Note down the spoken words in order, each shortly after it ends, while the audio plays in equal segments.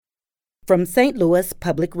From St. Louis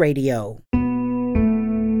Public Radio.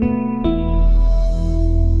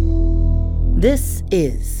 This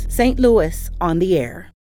is St. Louis on the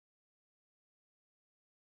Air.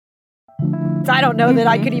 I don't know that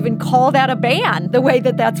I could even call that a ban, the way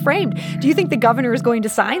that that's framed. Do you think the governor is going to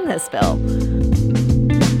sign this bill?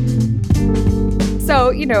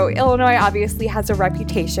 So, Illinois obviously has a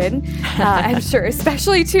reputation, I'm sure,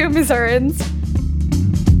 especially to Missourians.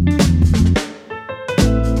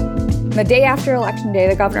 The day after Election Day,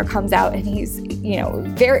 the governor comes out and he's,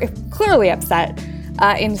 very clearly upset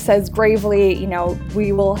and says gravely,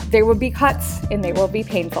 there will be cuts and they will be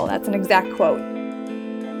painful. That's an exact quote.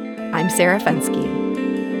 I'm Sarah Fenske.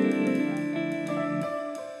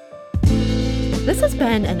 This has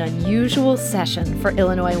been an unusual session for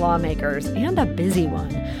Illinois lawmakers and a busy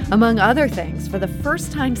one. Among other things, for the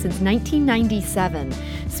first time since 1997,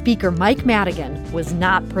 Speaker Mike Madigan was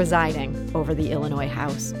not presiding over the Illinois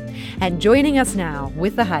House. And joining us now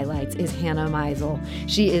with the highlights is Hannah Meisel.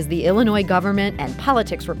 She is the Illinois government and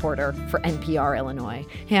politics reporter for NPR Illinois.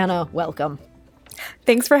 Hannah, welcome.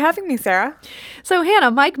 Thanks for having me, Sarah. So,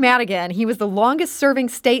 Hannah, Mike Madigan, he was the longest-serving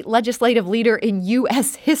state legislative leader in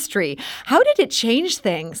U.S. history. How did it change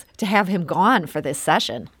things to have him gone for this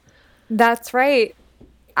session? That's right.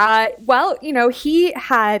 He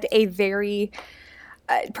had a very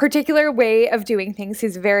particular way of doing things.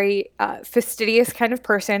 He's a very fastidious kind of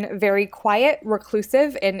person, very quiet,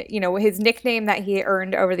 reclusive, and, his nickname that he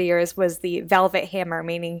earned over the years was the Velvet Hammer,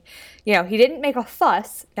 meaning, he didn't make a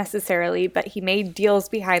fuss necessarily, but he made deals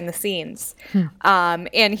behind the scenes.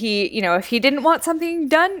 And he, if he didn't want something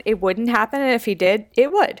done, it wouldn't happen, and if he did,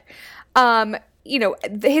 it would.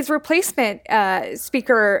 His replacement,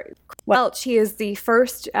 Speaker Welch, he is the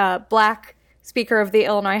first Black Speaker of the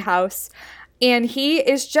Illinois House. And he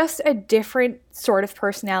is just a different sort of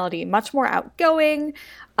personality, much more outgoing.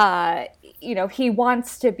 He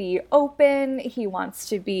wants to be open. He wants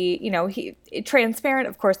to be, transparent.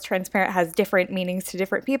 Of course, transparent has different meanings to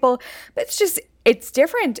different people, but it's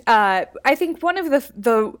different. I think one of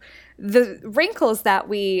the wrinkles that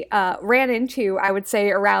we ran into, I would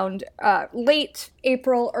say around late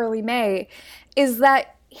April, early May, is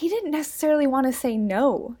that he didn't necessarily want to say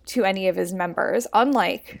no to any of his members,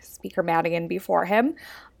 unlike Speaker Madigan before him.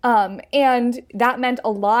 And that meant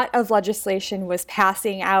a lot of legislation was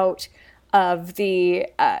passing out of the,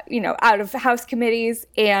 out of House committees,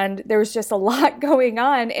 and there was just a lot going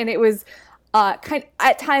on, and it was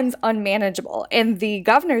at times unmanageable. And the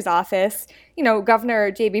governor's office, Governor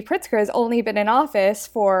J.B. Pritzker has only been in office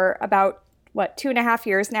for about, 2.5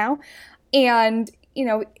 years now. And,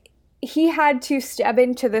 he had to step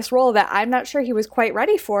into this role that I'm not sure he was quite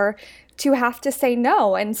ready for, to have to say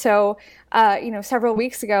no. And so, several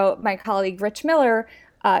weeks ago, my colleague Rich Miller,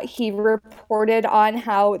 he reported on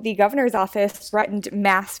how the governor's office threatened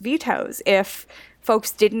mass vetoes if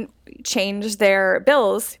folks didn't change their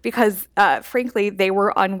bills because, frankly, they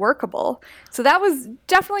were unworkable. So that was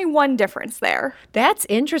definitely one difference there. That's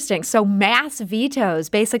interesting. So mass vetoes,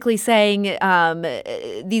 basically saying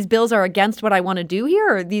these bills are against what I want to do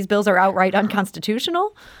here, or these bills are outright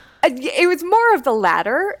unconstitutional? It was more of the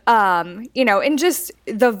latter, and just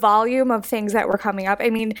the volume of things that were coming up.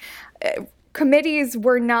 I mean, committees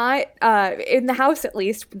were not, in the House at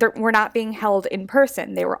least, were not being held in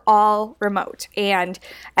person. They were all remote. And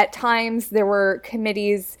at times there were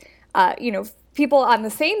committees, people on the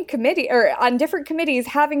same committee or on different committees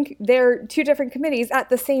having their two different committees at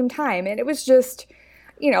the same time. And it was just,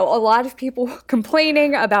 a lot of people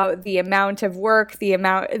complaining about the amount of work,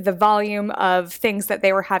 the volume of things that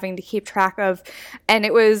they were having to keep track of. And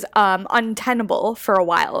it was untenable for a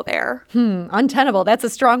while there. Untenable. That's a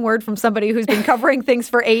strong word from somebody who's been covering things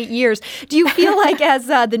for 8 years. Do you feel like as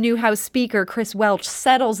the new House Speaker, Chris Welch,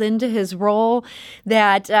 settles into his role,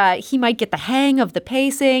 that he might get the hang of the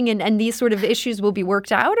pacing and these sort of issues will be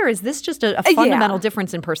worked out? Or is this just a fundamental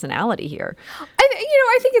difference in personality here?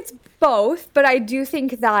 I think it's both, but I do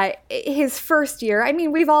think that his first year, I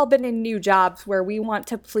mean, we've all been in new jobs where we want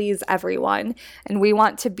to please everyone and we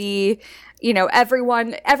want to be,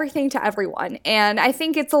 everything to everyone. And I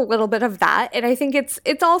think it's a little bit of that. And I think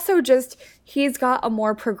it's also just, he's got a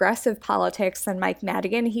more progressive politics than Mike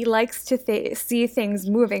Madigan. He likes to see things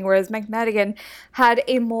moving, whereas Mike Madigan had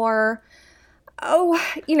a more,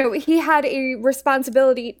 he had a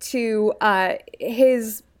responsibility to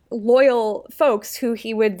his loyal folks who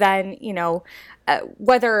he would then,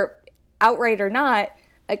 whether outright or not,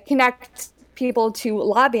 connect people to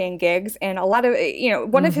lobbying gigs. And a lot of,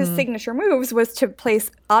 one of his signature moves was to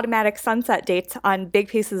place automatic sunset dates on big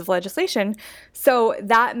pieces of legislation. So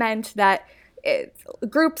that meant that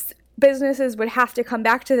groups businesses would have to come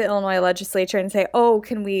back to the Illinois legislature and say, oh,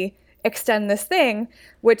 can we extend this thing,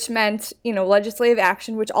 which meant, legislative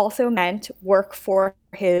action, which also meant work for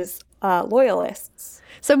his loyalists.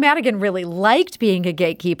 So Madigan really liked being a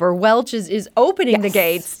gatekeeper. Welch is opening the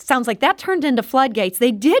gates. Sounds like that turned into floodgates.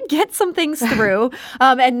 They did get some things through,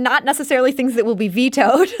 and not necessarily things that will be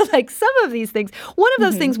vetoed, like some of these things. One of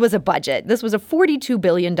those things was a budget. This was a $42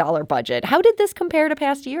 billion budget. How did this compare to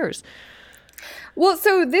past years? Well,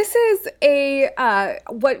 so this is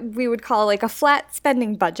what we would call like a flat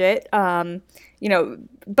spending budget.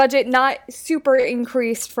 Budget not super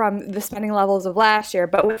increased from the spending levels of last year,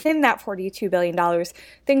 but within that $42 billion,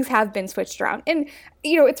 things have been switched around. And,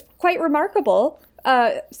 it's quite remarkable.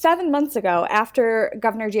 7 months ago, after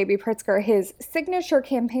Governor J.B. Pritzker, his signature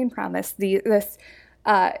campaign promise, this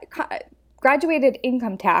graduated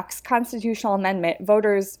income tax constitutional amendment,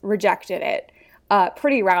 voters rejected it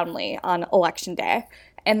pretty roundly on Election Day.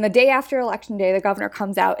 And the day after Election Day, the governor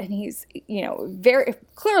comes out and he's, very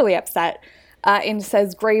clearly upset. And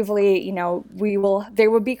says gravely,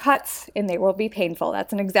 there will be cuts and they will be painful.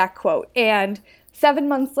 That's an exact quote. And 7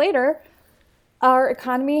 months later, our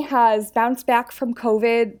economy has bounced back from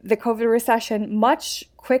COVID, the COVID recession, much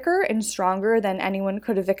quicker and stronger than anyone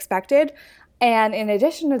could have expected. And in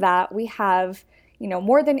addition to that, we have,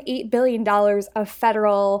 more than $8 billion of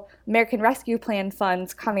federal American Rescue Plan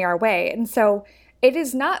funds coming our way. And so it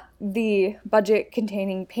is not the budget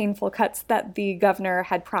containing painful cuts that the governor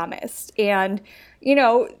had promised. And,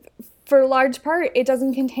 for large part, it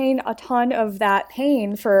doesn't contain a ton of that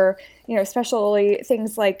pain for, especially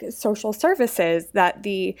things like social services that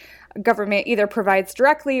the government either provides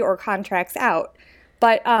directly or contracts out.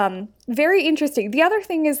 But very interesting. The other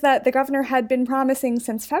thing is that the governor had been promising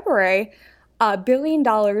since February $1 billion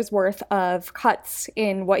worth of cuts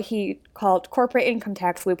in what he called corporate income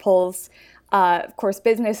tax loopholes. Of course,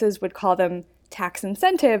 businesses would call them tax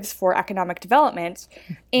incentives for economic development.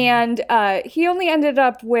 And he only ended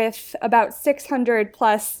up with about 600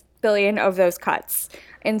 plus billion of those cuts.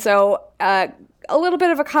 And so a little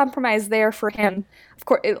bit of a compromise there for him. Of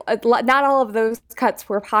course, not all of those cuts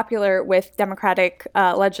were popular with Democratic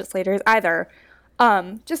legislators either.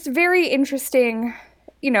 Just very interesting,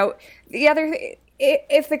 the other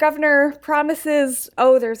if the governor promises,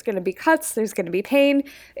 there's going to be cuts, there's going to be pain,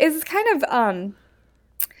 is kind of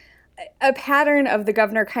a pattern of the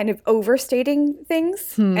governor kind of overstating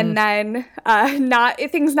things and then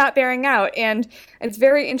things not bearing out. And it's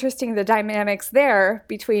very interesting, the dynamics there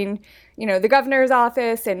between, the governor's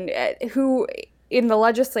office and who in the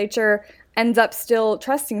legislature ends up still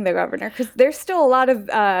trusting the governor, because there's still a lot of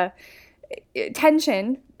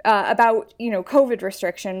tension about, COVID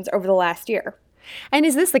restrictions over the last year. And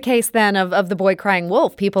is this the case then of the boy crying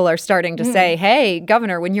wolf? People are starting to say, hey,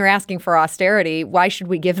 governor, when you're asking for austerity, why should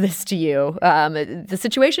we give this to you? The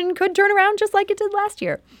situation could turn around just like it did last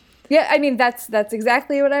year. Yeah, I mean, that's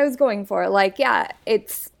exactly what I was going for. Like, yeah,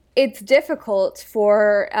 it's difficult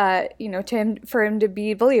for, for him to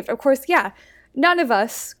be believed. Of course, yeah, none of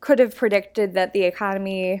us could have predicted that the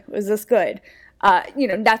economy was this good.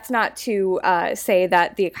 That's not to say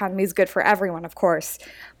that the economy is good for everyone, of course.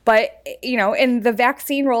 But, in the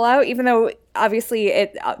vaccine rollout, even though obviously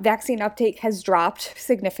vaccine uptake has dropped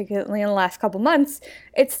significantly in the last couple months,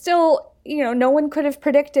 it's still, no one could have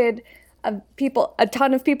predicted a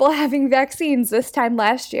ton of people having vaccines this time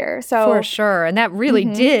last year. So for sure. And that really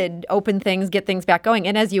did open things, get things back going.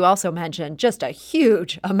 And as you also mentioned, just a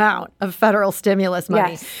huge amount of federal stimulus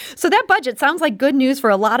money. Yes. So that budget sounds like good news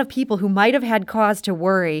for a lot of people who might have had cause to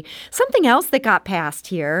worry. Something else that got passed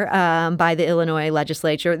here by the Illinois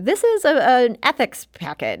legislature, this is an ethics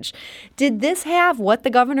package. Did this have what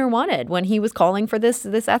the governor wanted when he was calling for this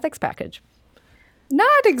ethics package?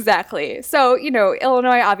 Not exactly. So,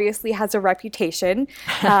 Illinois obviously has a reputation,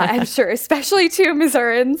 I'm sure, especially to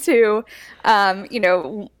Missourians who,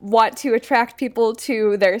 want to attract people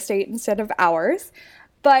to their state instead of ours.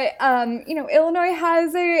 But, Illinois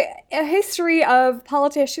has a history of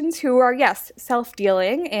politicians who are, yes,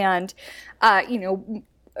 self-dealing and,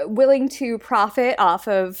 willing to profit off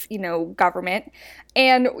of, government.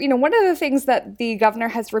 And, one of the things that the governor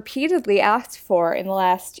has repeatedly asked for in the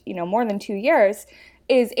last, more than 2 years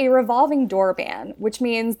is a revolving door ban, which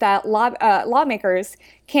means that lawmakers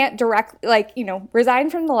can't resign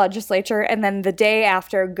from the legislature and then the day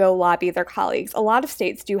after go lobby their colleagues. A lot of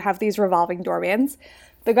states do have these revolving door bans.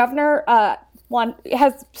 The governor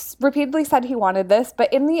has repeatedly said he wanted this,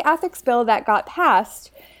 but in the ethics bill that got passed,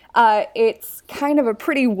 it's kind of a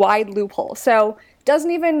pretty wide loophole. So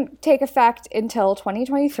doesn't even take effect until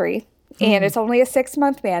 2023, and it's only a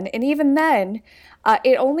 6-month ban. And even then,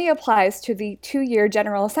 it only applies to the 2-year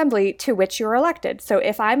General Assembly to which you're elected. So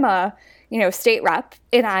if I'm a, state rep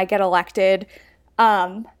and I get elected,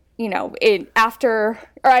 I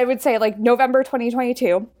would say like November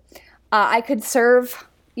 2022, I could serve,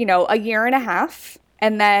 a year and a half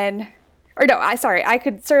and then, I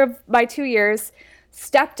could serve my 2 years,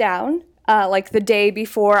 step down, like the day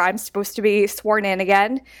before I'm supposed to be sworn in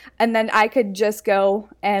again, and then I could just go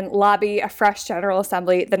and lobby a fresh General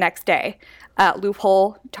Assembly the next day.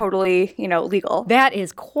 Loophole, totally, legal. That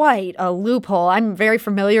is quite a loophole. I'm very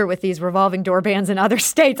familiar with these revolving door bans in other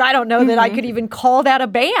states. I don't know that I could even call that a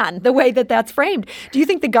ban, the way that that's framed. Do you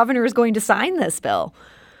think the governor is going to sign this bill?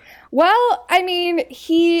 Well, I mean,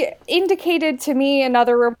 he indicated to me and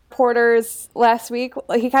other reporters last week,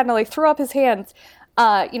 he kind of like threw up his hands.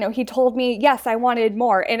 He told me, yes, I wanted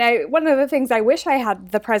more. And one of the things I wish I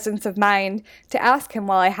had the presence of mind to ask him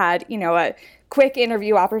while I had, a quick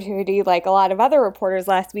interview opportunity like a lot of other reporters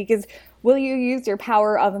last week is, will you use your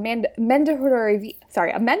power of a mandatory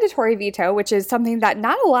veto, which is something that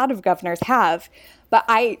not a lot of governors have. But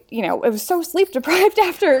I was so sleep deprived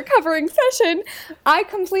after covering session, I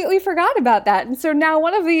completely forgot about that. And so now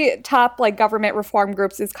one of the top government reform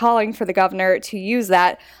groups is calling for the governor to use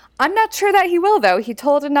that. I'm not sure that he will, though. He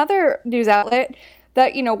told another news outlet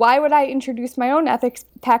that, why would I introduce my own ethics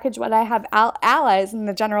package when I have allies in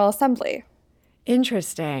the General Assembly?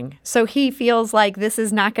 Interesting. So he feels like this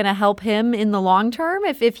is not going to help him in the long term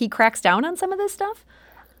if he cracks down on some of this stuff?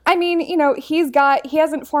 I mean, he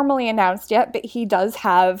hasn't formally announced yet, but he does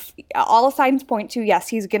have, all signs point to, yes,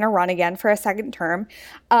 he's going to run again for a second term.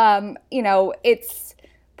 It's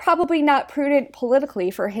probably not prudent politically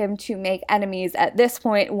for him to make enemies at this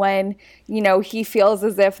point when, he feels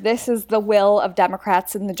as if this is the will of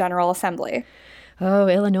Democrats in the General Assembly. Oh,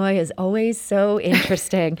 Illinois is always so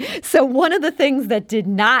interesting. So one of the things that did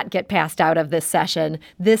not get passed out of this session,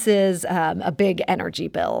 this is a big energy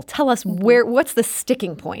bill. Tell us what's the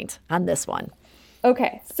sticking point on this one?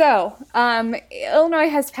 Okay, so Illinois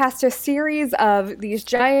has passed a series of these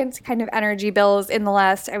giant kind of energy bills in the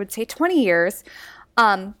last, I would say, 20 years,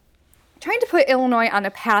 trying to put Illinois on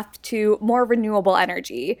a path to more renewable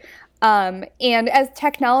energy. And as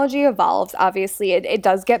technology evolves, obviously, it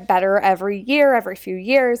does get better every year, every few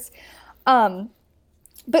years.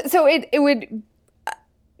 But so it would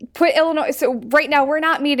put Illinois, so right now we're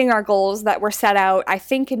not meeting our goals that were set out, I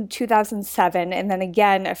think, in 2007 and then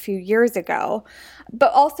again a few years ago.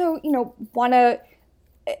 But also, want to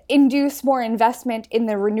induce more investment in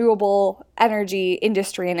the renewable energy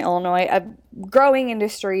industry in Illinois, a growing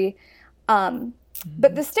industry.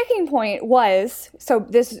 But the sticking point was, so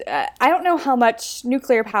this, I don't know how much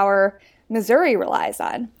nuclear power Missouri relies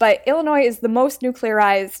on, but Illinois is the most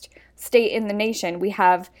nuclearized state in the nation. We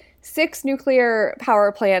have 6 nuclear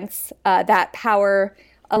power plants that power,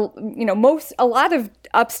 a lot of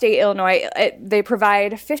upstate Illinois. They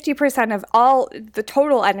provide 50% of all the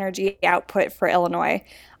total energy output for Illinois.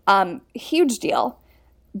 Huge deal.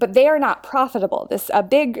 But they are not profitable. This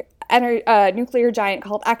big nuclear giant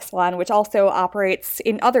called Exelon, which also operates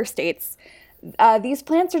in other states, these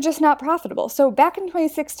plants are just not profitable. So back in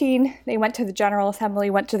 2016, they went to the General Assembly,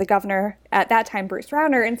 went to the governor at that time, Bruce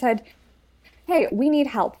Rauner, and said, hey, we need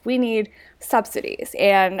help. We need subsidies.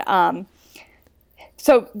 And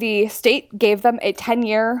so the state gave them a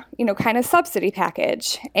 10-year, kind of subsidy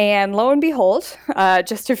package. And lo and behold,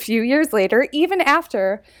 just a few years later, even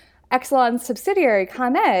after Exelon's subsidiary,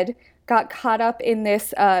 ComEd, got caught up in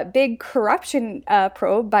this big corruption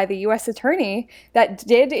probe by the U.S. attorney that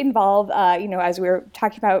did involve, as we were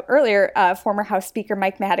talking about earlier, former House Speaker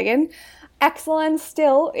Mike Madigan. Exelon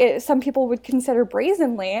still, some people would consider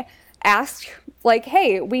brazenly, asked,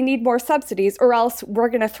 hey, we need more subsidies or else we're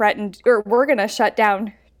going to threaten or we're going to shut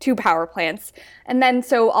down 2 power plants. And then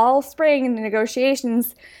so all spring in the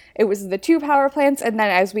negotiations, it was the 2 power plants. And then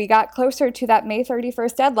as we got closer to that May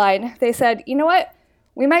 31st deadline, they said, you know what?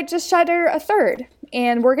 We might just shutter a 3rd,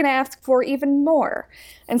 and we're going to ask for even more.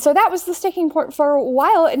 And so that was the sticking point for a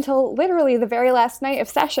while until literally the very last night of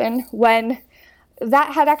session when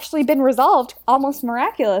that had actually been resolved almost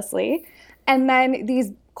miraculously. And then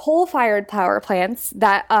these coal-fired power plants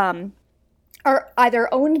that are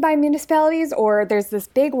either owned by municipalities or there's this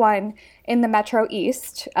big one in the Metro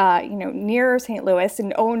East, near St. Louis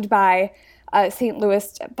and owned by a St.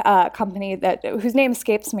 Louis company whose name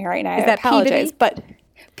escapes me right now. Is that I apologize, Peabody? But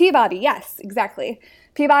Peabody, yes, exactly.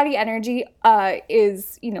 Peabody Energy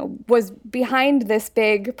was behind this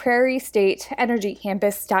big Prairie State Energy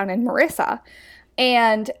campus down in Marissa.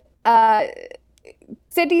 And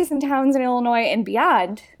cities and towns in Illinois and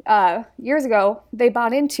beyond, years ago, they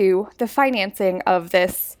bought into the financing of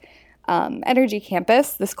this Energy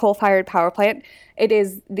Campus, this coal-fired power plant. It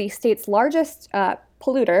is the state's largest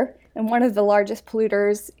polluter and one of the largest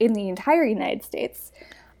polluters in the entire United States.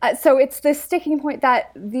 So it's this sticking point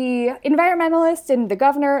that the environmentalists and the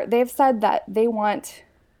governor, they've said that they want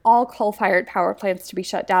all coal-fired power plants to be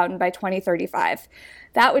shut down by 2035.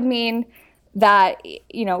 That would mean that,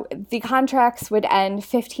 the contracts would end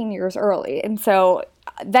 15 years early. And so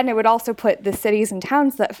then it would also put the cities and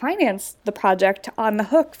towns that finance the project on the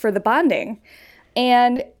hook for the bonding.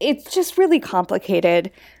 And it's just really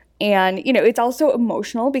complicated. And, it's also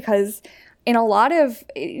emotional because in a lot of,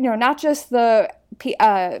 not just the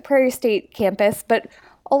Prairie State campus, but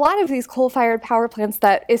a lot of these coal-fired power plants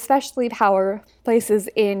that especially power places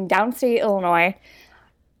in downstate Illinois,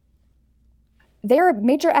 they're a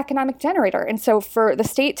major economic generator. And so for the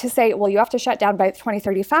state to say, well, you have to shut down by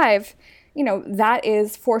 2035, that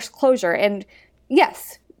is forced closure. And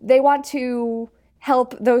yes, they want to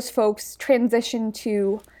help those folks transition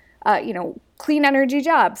to, clean energy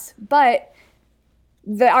jobs. But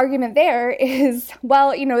the argument there is,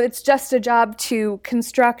 well, it's just a job to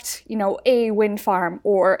construct, a wind farm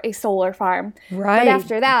or a solar farm. Right. But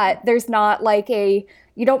after that, there's not like you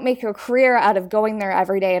don't make a career out of going there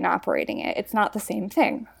every day and operating it. It's not the same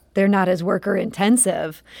thing. They're not as worker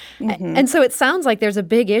intensive. Mm-hmm. And so it sounds like there's a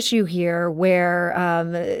big issue here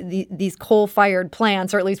where these coal-fired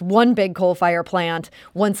plants, or at least one big coal-fired plant,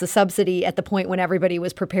 wants a subsidy at the point when everybody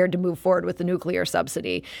was prepared to move forward with the nuclear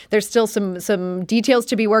subsidy. There's still some details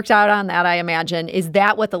to be worked out on that, I imagine. Is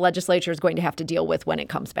that what the legislature is going to have to deal with when it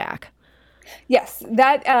comes back? Yes,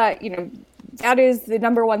 that is the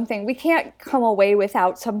number one thing. We can't come away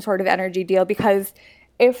without some sort of energy deal because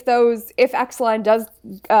if Exelon does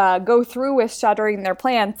go through with shuttering their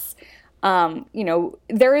plants,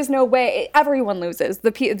 there is no way. Everyone loses.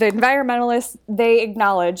 The environmentalists, they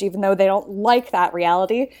acknowledge, even though they don't like that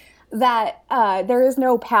reality, that there is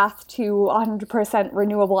no path to 100%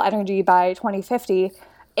 renewable energy by 2050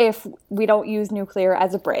 if we don't use nuclear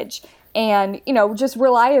as a bridge. And, just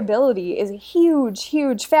reliability is a huge,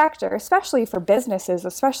 huge factor, especially for businesses,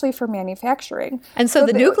 especially for manufacturing. And so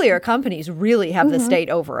the nuclear companies really have the state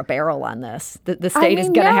over a barrel on this. The state is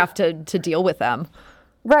going to have to deal with them.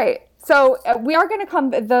 Right. So we are going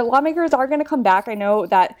to the lawmakers are going to come back. I know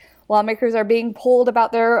that lawmakers are being polled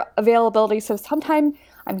about their availability. So sometime,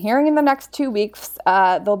 I'm hearing in the next 2 weeks,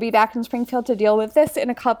 they'll be back in Springfield to deal with this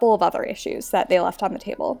and a couple of other issues that they left on the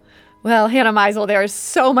table. Well, Hannah Meisel, there is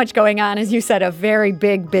so much going on, as you said, a very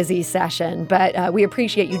big, busy session. But we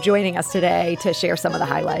appreciate you joining us today to share some of the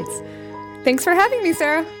highlights. Thanks for having me,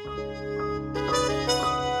 Sarah.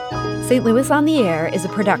 St. Louis on the Air is a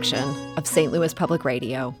production of St. Louis Public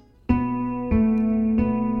Radio.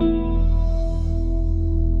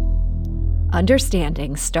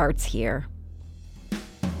 Understanding starts here.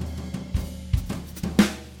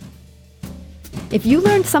 If you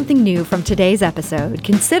learned something new from today's episode,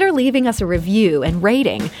 consider leaving us a review and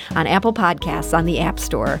rating on Apple Podcasts on the App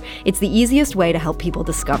Store. It's the easiest way to help people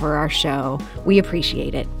discover our show. We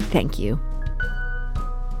appreciate it. Thank you.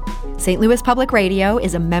 St. Louis Public Radio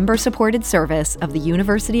is a member-supported service of the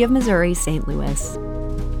University of Missouri, St. Louis.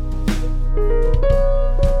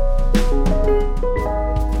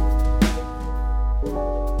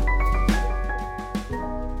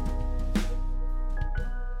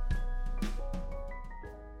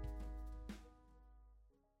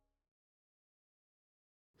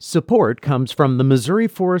 Support comes from the Missouri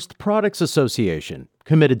Forest Products Association,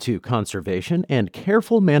 committed to conservation and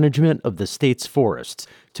careful management of the state's forests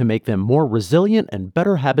to make them more resilient and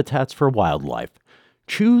better habitats for wildlife.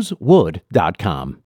 ChooseWood.com.